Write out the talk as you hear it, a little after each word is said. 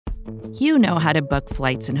You know how to book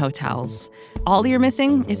flights and hotels. All you're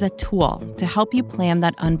missing is a tool to help you plan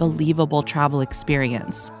that unbelievable travel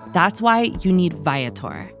experience. That's why you need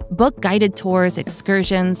Viator. Book guided tours,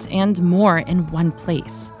 excursions, and more in one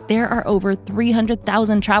place. There are over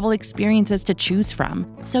 300,000 travel experiences to choose from,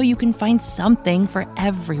 so you can find something for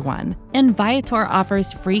everyone. And Viator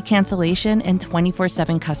offers free cancellation and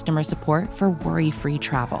 24/7 customer support for worry-free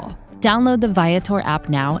travel. Download the Viator app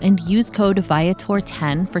now and use code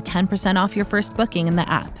Viator10 for 10% off your first booking in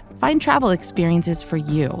the app. Find travel experiences for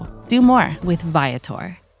you. Do more with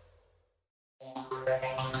Viator.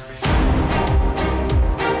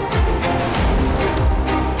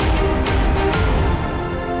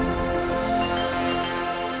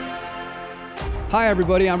 Hi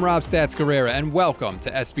everybody, I'm Rob Stats Guerrera, and welcome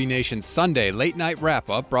to SB Nation's Sunday Late Night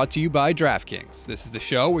Wrap-Up, brought to you by DraftKings. This is the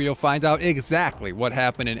show where you'll find out exactly what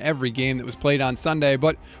happened in every game that was played on Sunday,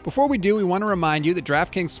 but before we do, we want to remind you that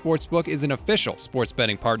DraftKings Sportsbook is an official sports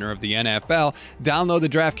betting partner of the NFL. Download the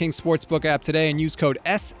DraftKings Sportsbook app today and use code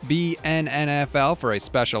SBNNFL for a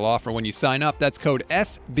special offer when you sign up. That's code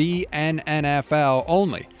SBNNFL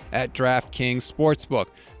only at DraftKings Sportsbook.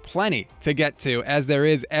 Plenty to get to, as there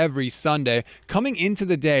is every Sunday. Coming into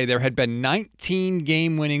the day, there had been 19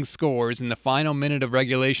 game-winning scores in the final minute of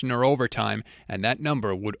regulation or overtime, and that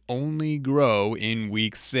number would only grow in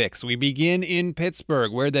Week 6. We begin in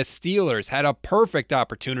Pittsburgh, where the Steelers had a perfect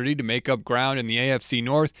opportunity to make up ground in the AFC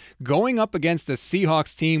North, going up against a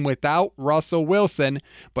Seahawks team without Russell Wilson.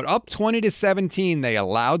 But up 20-17, they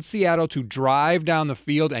allowed Seattle to drive down the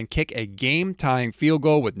field and kick a game-tying field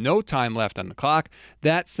goal with no time left on the clock.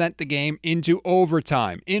 That sent the game into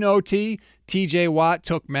overtime. In OT, TJ Watt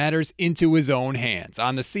took matters into his own hands.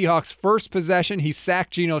 On the Seahawks' first possession, he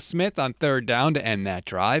sacked Geno Smith on third down to end that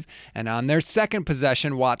drive. And on their second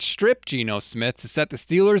possession, Watt stripped Geno Smith to set the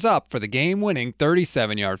Steelers up for the game-winning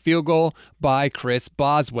 37-yard field goal by Chris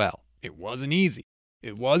Boswell. It wasn't easy.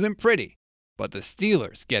 It wasn't pretty. But the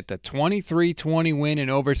Steelers get the 23-20 win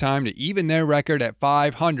in overtime to even their record at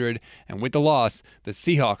 500, and with the loss, the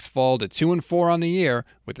Seahawks fall to 2-4 on the year,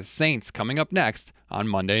 with the Saints coming up next on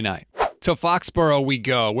Monday night. To Foxborough we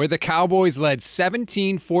go, where the Cowboys led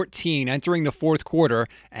 17-14 entering the fourth quarter,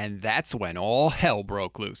 and that's when all hell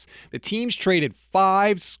broke loose. The teams traded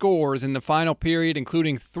 5 scores in the final period,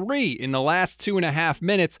 including 3 in the last 2.5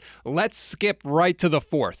 minutes. Let's skip right to the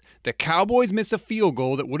fourth. The Cowboys miss a field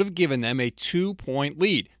goal that would have given them a 2-point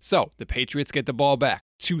lead. So the Patriots get the ball back.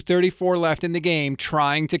 2:34 left in the game,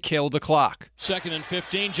 trying to kill the clock. 2nd and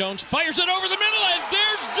 15, Jones fires it over the middle, and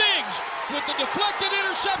there's Diggs with the deflected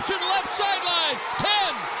interception left sideline.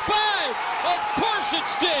 10, 5, of course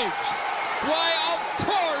it's Diggs. Why, of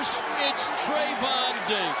course it's Trayvon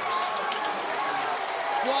Diggs.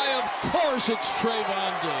 Why, of course it's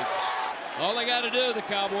Trayvon Diggs. All they got to do, the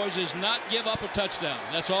Cowboys, is not give up a touchdown.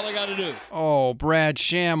 That's all they got to do. Oh, Brad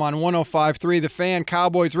Sham on 105.3 The Fan,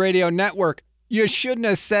 Cowboys Radio Network. You shouldn't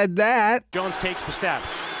have said that. Jones takes the snap.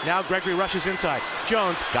 Now Gregory rushes inside.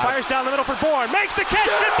 Jones fires down the middle for Bourne. Makes the catch.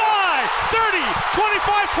 Goodbye. 30,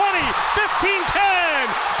 25-20, 15-10.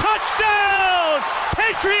 Touchdown,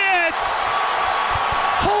 Patriots.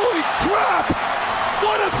 Holy crap.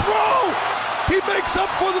 What a throw. He makes up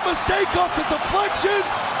for the mistake off the deflection.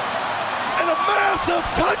 And a massive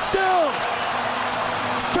touchdown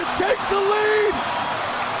to take the lead.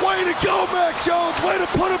 Way to go, Mac Jones. Way to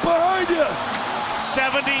put it behind you.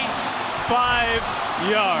 75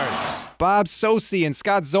 yards. Bob Sosi and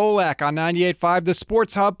Scott Zolak on 98.5, the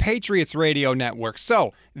Sports Hub Patriots Radio Network.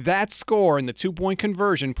 So that score and the 2-point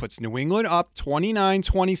conversion puts New England up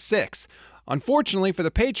 29-26. Unfortunately for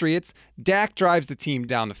the Patriots, Dak drives the team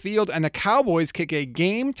down the field, and the Cowboys kick a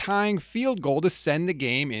game-tying field goal to send the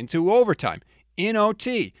game into overtime. In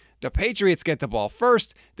OT, the Patriots get the ball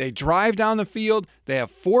first. They drive down the field. They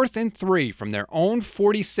have 4th and 3 from their own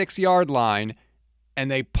 46-yard line, and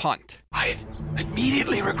they punt. I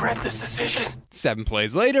immediately regret this decision. 7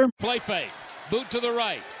 plays later. Play fake. Boot to the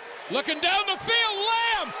right. Looking down the field.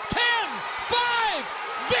 Lamb. 10, 5.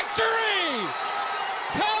 Victory.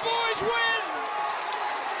 Cowboys win.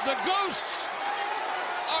 The Ghosts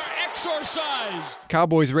are exorcised.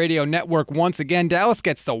 Cowboys Radio Network once again. Dallas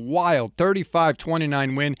gets the wild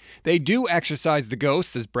 35-29 win. They do exercise the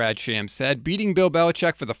ghosts, as Brad Sham said, beating Bill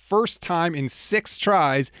Belichick for the first time in 6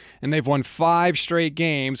 tries, and they've won 5 straight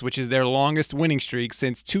games, which is their longest winning streak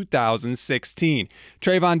since 2016.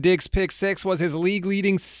 Trayvon Diggs' pick 6 was his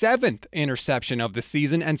league-leading 7th interception of the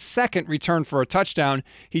season and 2nd return for a touchdown.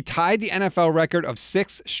 He tied the NFL record of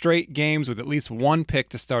 6 straight games with at least 1 pick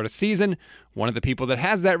to start a season. One of the people that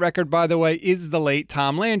has that record, by the way, is the late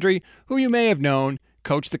Tom Landry, who you may have known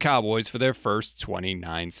coached the Cowboys for their first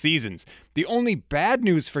 29 seasons. The only bad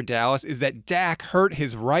news for Dallas is that Dak hurt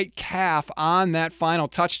his right calf on that final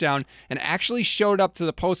touchdown and actually showed up to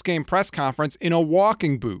the post-game press conference in a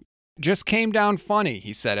walking boot. Just came down funny,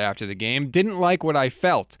 he said after the game. Didn't like what I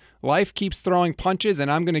felt. Life keeps throwing punches and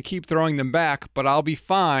I'm going to keep throwing them back, but I'll be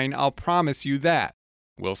fine. I'll promise you that.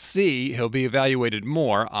 We'll see. He'll be evaluated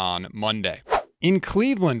more on Monday. In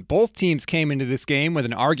Cleveland, both teams came into this game with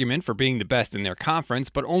an argument for being the best in their conference,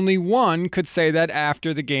 but only one could say that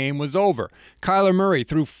after the game was over. Kyler Murray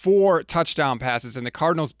threw 4 touchdown passes, and the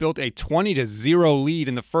Cardinals built a 20-0 lead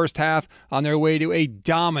in the first half on their way to a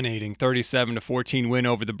dominating 37-14 win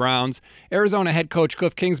over the Browns. Arizona head coach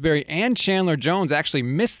Cliff Kingsbury and Chandler Jones actually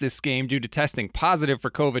missed this game due to testing positive for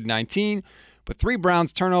COVID-19. But 3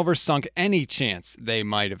 Browns turnovers sunk any chance they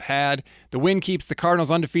might have had. The win keeps the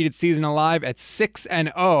Cardinals' undefeated season alive at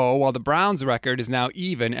 6-0, while the Browns' record is now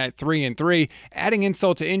even at 3-3. Adding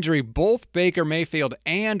insult to injury, both Baker Mayfield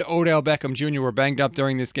and Odell Beckham Jr. were banged up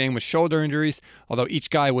during this game with shoulder injuries. Although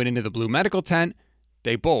each guy went into the blue medical tent,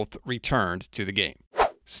 they both returned to the game.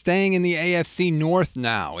 Staying in the AFC North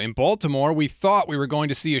now. In Baltimore, we thought we were going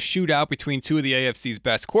to see a shootout between 2 of the AFC's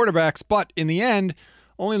best quarterbacks, but in the end,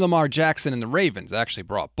 only Lamar Jackson and the Ravens actually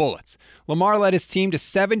brought bullets. Lamar led his team to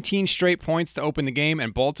 17 straight points to open the game,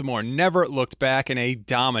 and Baltimore never looked back in a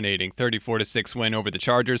dominating 34-6 win over the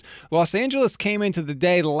Chargers. Los Angeles came into the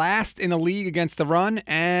day last in the league against the run,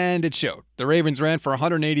 and it showed. The Ravens ran for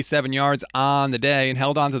 187 yards on the day and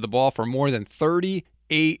held onto the ball for more than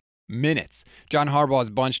 38 minutes. John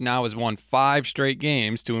Harbaugh's bunch now has won 5 straight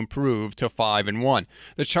games to improve to 5-1.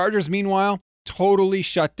 The Chargers, meanwhile, totally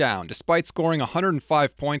shut down. Despite scoring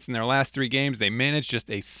 105 points in their last 3 games, they managed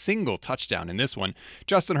just a single touchdown in this one.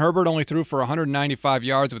 Justin Herbert only threw for 195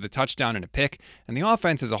 yards with a touchdown and a pick, and the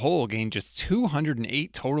offense as a whole gained just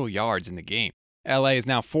 208 total yards in the game. LA is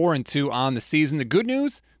now 4-2 on the season. The good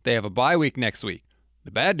news, they have a bye week next week.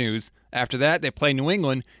 The bad news, after that, they play New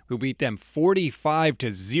England, who beat them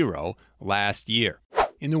 45-0 last year.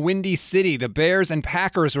 In the Windy City, the Bears and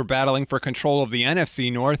Packers were battling for control of the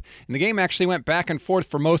NFC North, and the game actually went back and forth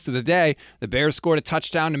for most of the day. The Bears scored a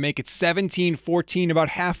touchdown to make it 17-14 about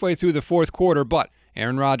halfway through the fourth quarter, but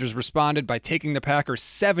Aaron Rodgers responded by taking the Packers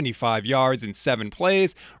 75 yards in 7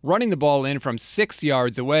 plays, running the ball in from 6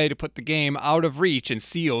 yards away to put the game out of reach and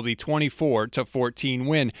seal the 24-14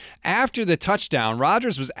 win. After the touchdown,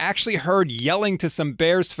 Rodgers was actually heard yelling to some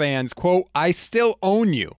Bears fans, quote, "I still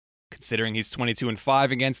own you." Considering he's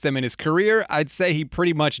 22-5 against them in his career, I'd say he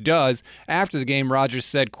pretty much does. After the game, Rodgers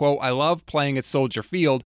said, quote, "I love playing at Soldier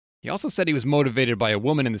Field." He also said he was motivated by a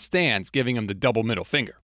woman in the stands giving him the double middle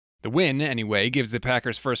finger. The win, anyway, gives the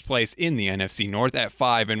Packers first place in the NFC North at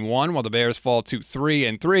 5-1, while the Bears fall to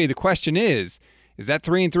 3-3. The question is that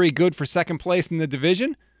 3-3 good for second place in the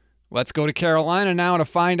division? Let's go to Carolina now to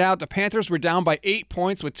find out. The Panthers were down by 8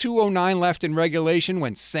 points with 2:09 left in regulation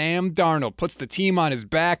when Sam Darnold puts the team on his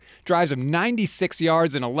back, drives him 96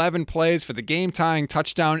 yards in 11 plays for the game-tying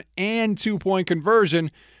touchdown and 2-point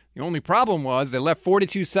conversion. The only problem was they left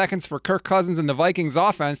 42 seconds for Kirk Cousins and the Vikings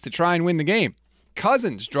offense to try and win the game.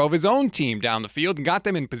 Cousins drove his own team down the field and got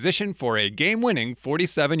them in position for a game-winning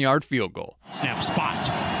 47-yard field goal. Snap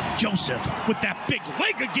spot. Joseph with that big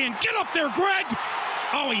leg again. Get up there, Greg!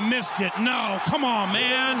 Oh, he missed it. No, come on,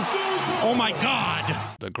 man. Oh, my God.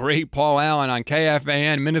 The great Paul Allen on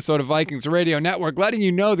KFAN, Minnesota Vikings Radio Network, letting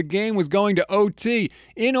you know the game was going to OT.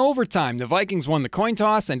 In overtime, the Vikings won the coin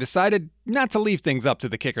toss and decided not to leave things up to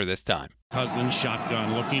the kicker this time. Cousins,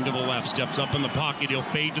 shotgun, looking to the left, steps up in the pocket. He'll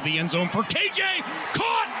fade to the end zone for KJ.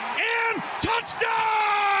 Caught and touchdown!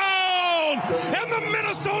 And the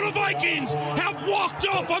Minnesota Vikings have walked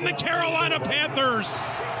off on the Carolina Panthers.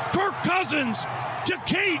 Kirk Cousins to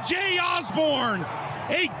KJ Osborne,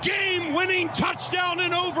 a game-winning touchdown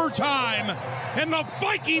in overtime, and the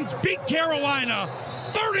Vikings beat Carolina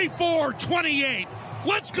 34-28.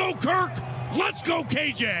 Let's go, Kirk. Let's go,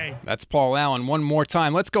 KJ. That's Paul Allen one more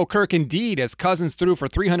time. Let's go, Kirk, indeed, as Cousins threw for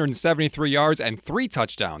 373 yards and 3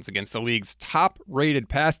 touchdowns against the league's top-rated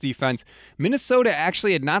pass defense. Minnesota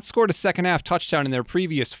actually had not scored a second-half touchdown in their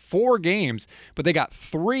previous 4 games, but they got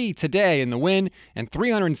 3 today in the win, and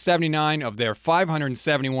 379 of their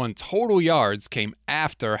 571 total yards came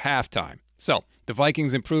after halftime. So, the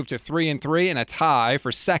Vikings improved to 3-3 and a tie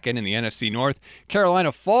for second in the NFC North.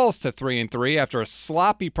 Carolina falls to 3-3 after a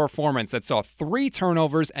sloppy performance that saw 3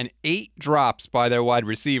 turnovers and 8 drops by their wide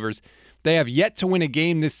receivers. They have yet to win a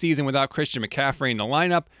game this season without Christian McCaffrey in the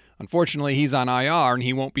lineup. Unfortunately, he's on IR and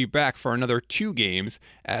he won't be back for another 2 games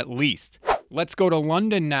at least. Let's go to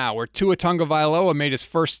London now, where Tua Tagovailoa made his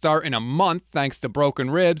first start in a month thanks to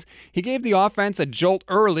broken ribs. He gave the offense a jolt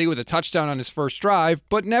early with a touchdown on his first drive,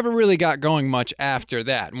 but never really got going much after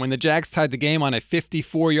that. And when the Jags tied the game on a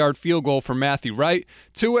 54-yard field goal for Matthew Wright,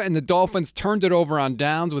 Tua and the Dolphins turned it over on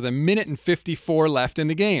downs with 1:54 left in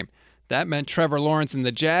the game. That meant Trevor Lawrence and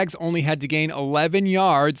the Jags only had to gain 11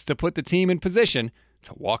 yards to put the team in position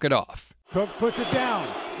to walk it off. Cook puts it down.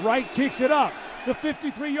 Wright kicks it up. The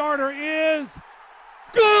 53-yarder is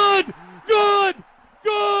good! Good!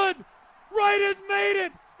 Good! Wright has made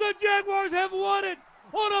it! The Jaguars have won it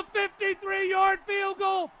on a 53-yard field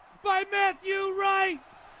goal by Matthew Wright!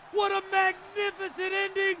 What a magnificent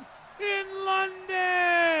ending in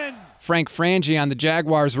London! Frank Frangie on the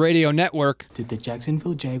Jaguars radio network. Did the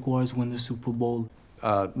Jacksonville Jaguars win the Super Bowl?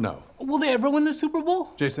 No. Will they ever win the Super Bowl?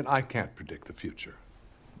 Jason, I can't predict the future.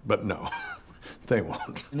 But no, they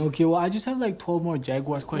won't. Okay, well, I just have like 12 more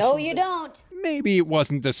Jaguars questions. No, you don't. Maybe it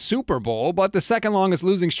wasn't the Super Bowl, but the second longest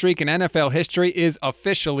losing streak in NFL history is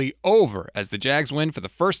officially over as the Jags win for the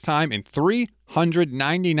first time in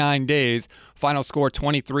 399 days. Final score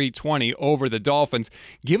 23-20 over the Dolphins.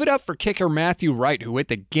 Give it up for kicker Matthew Wright, who hit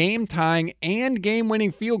the game-tying and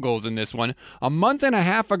game-winning field goals in this one. A month and a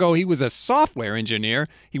half ago, he was a software engineer.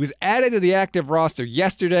 He was added to the active roster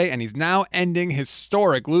yesterday, and he's now ending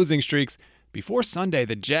historic losing streaks. Before Sunday,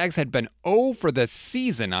 the Jags had been 0 for the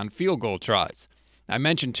season on field goal tries. I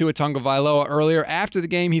mentioned Tua Tagovailoa earlier. After the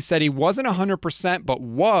game, he said he wasn't 100%, but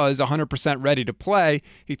was 100% ready to play.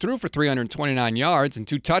 He threw for 329 yards and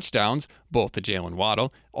 2 touchdowns, both to Jalen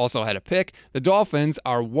Waddle. Also had a pick. The Dolphins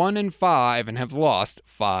are 1-5 and have lost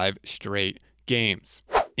 5 straight games.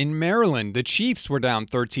 In Maryland, the Chiefs were down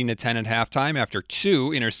 13-10 at halftime after 2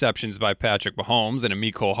 interceptions by Patrick Mahomes and a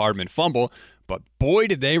Mecole Hardman fumble. But boy,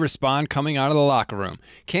 did they respond coming out of the locker room.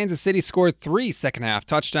 Kansas City scored 3 second-half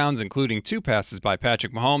touchdowns, including 2 passes by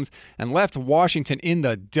Patrick Mahomes, and left Washington in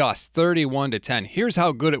the dust, 31-10. Here's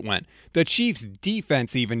how good it went. The Chiefs'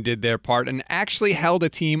 defense even did their part and actually held a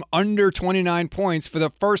team under 29 points for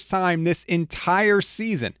the first time this entire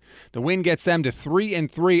season. The win gets them to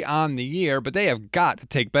 3-3 on the year, but they have got to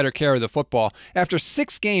take better care of the football. After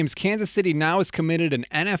 6 games, Kansas City now has committed an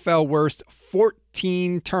NFL worst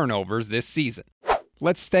 14 turnovers this season.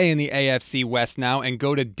 Let's stay in the AFC West now and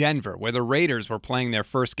go to Denver, where the Raiders were playing their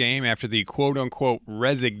first game after the quote-unquote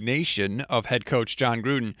resignation of head coach John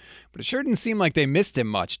Gruden. But it sure didn't seem like they missed him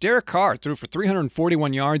much. Derek Carr threw for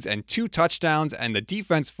 341 yards and 2 touchdowns, and the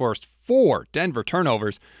defense forced 4 Denver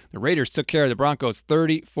turnovers. The Raiders took care of the Broncos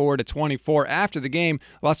 34-24. After the game,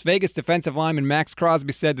 Las Vegas defensive lineman Max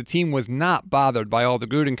Crosby said the team was not bothered by all the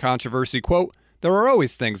Gruden controversy. Quote, "There are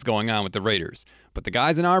always things going on with the Raiders, but the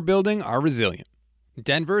guys in our building are resilient."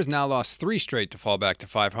 Denver has now lost 3 straight to fall back to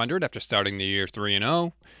 500 after starting the year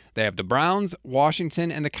 3-0. They have the Browns,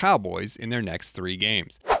 Washington, and the Cowboys in their next 3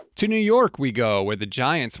 games. To New York we go, where the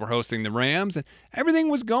Giants were hosting the Rams, and everything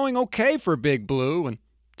was going okay for Big Blue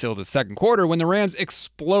until the second quarter when the Rams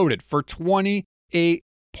exploded for 28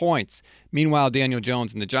 points. Meanwhile, Daniel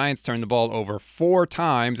Jones and the Giants turned the ball over 4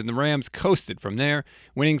 times, and the Rams coasted from there,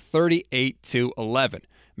 winning 38-11.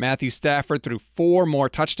 Matthew Stafford threw 4 more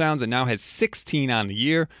touchdowns and now has 16 on the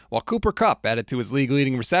year, while Cooper Kupp added to his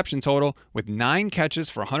league-leading reception total with 9 catches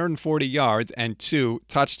for 140 yards and 2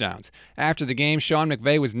 touchdowns. After the game, Sean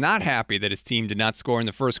McVay was not happy that his team did not score in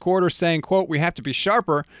the first quarter, saying, quote, "We have to be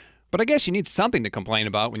sharper, but I guess you need something to complain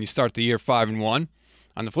about when you start the year 5-1.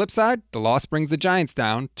 On the flip side, the loss brings the Giants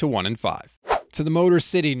down to 1-5. To the Motor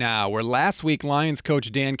City now, where last week Lions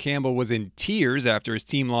coach Dan Campbell was in tears after his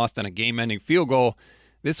team lost on a game-ending field goal.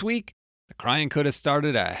 This week, the crying could have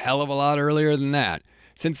started a hell of a lot earlier than that.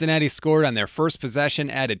 Cincinnati scored on their first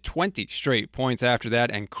possession, added 20 straight points after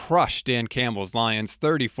that, and crushed Dan Campbell's Lions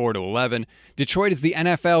 34-11. Detroit is the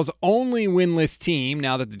NFL's only winless team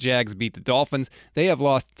now that the Jags beat the Dolphins. They have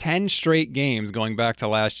lost 10 straight games going back to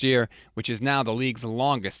last year, which is now the league's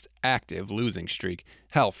longest active losing streak.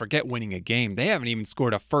 Hell, forget winning a game. They haven't even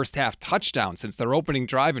scored a first-half touchdown since their opening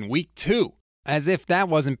drive in Week 2. As if that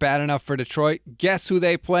wasn't bad enough for Detroit, guess who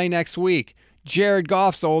they play next week? Jared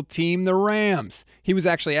Goff's old team, the Rams. He was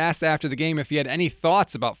actually asked after the game if he had any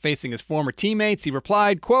thoughts about facing his former teammates. He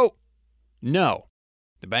replied, quote, "No."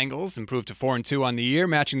 The Bengals improved to 4-2 on the year,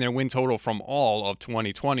 matching their win total from all of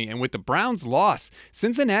 2020. And with the Browns' loss,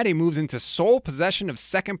 Cincinnati moves into sole possession of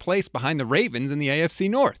second place behind the Ravens in the AFC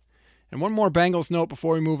North. And one more Bengals note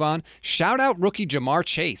before we move on. Shout out rookie Jamar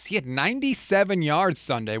Chase. He had 97 yards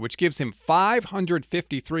Sunday, which gives him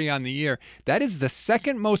 553 on the year. That is the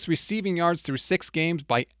second most receiving yards through 6 games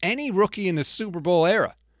by any rookie in the Super Bowl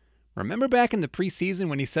era. Remember back in the preseason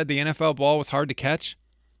when he said the NFL ball was hard to catch?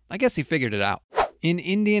 I guess he figured it out. In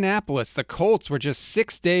Indianapolis, the Colts were just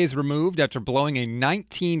 6 days removed after blowing a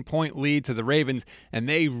 19-point lead to the Ravens, and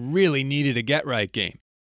they really needed a get-right game.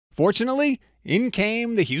 Fortunately, in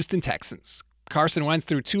came the Houston Texans. Carson Wentz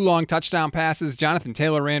threw 2 long touchdown passes, Jonathan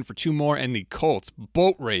Taylor ran for 2 more, and the Colts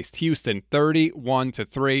boat raced Houston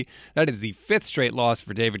 31-3. That is the 5th straight loss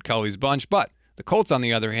for David Culley's bunch, but the Colts, on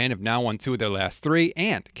the other hand, have now won 2 of their last 3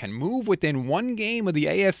 and can move within 1 game of the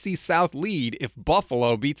AFC South lead if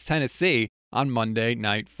Buffalo beats Tennessee on Monday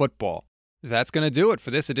Night Football. That's going to do it for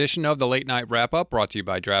this edition of the Late Night Wrap-Up, brought to you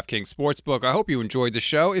by DraftKings Sportsbook. I hope you enjoyed the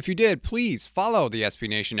show. If you did, please follow the SB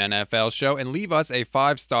Nation NFL show and leave us a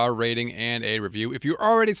 5-star rating and a review. If you're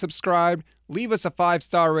already subscribed, leave us a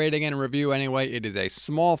 5-star rating and a review anyway. It is a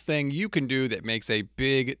small thing you can do that makes a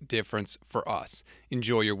big difference for us.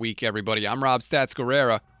 Enjoy your week, everybody. I'm Rob Stats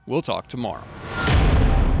Guerrera. We'll talk tomorrow.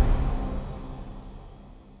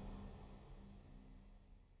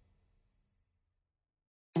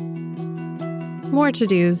 More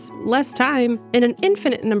to-dos, less time, and an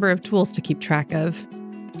infinite number of tools to keep track of.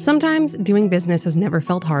 Sometimes doing business has never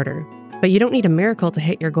felt harder, but you don't need a miracle to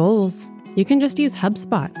hit your goals. You can just use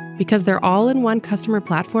HubSpot, because their all-in-one customer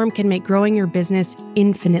platform can make growing your business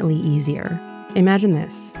infinitely easier. Imagine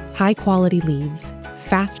this: high-quality leads,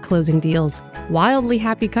 fast closing deals, wildly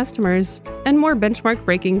happy customers, and more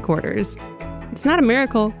benchmark-breaking quarters. It's not a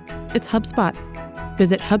miracle, it's HubSpot.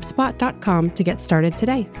 Visit HubSpot.com to get started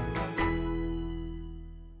today.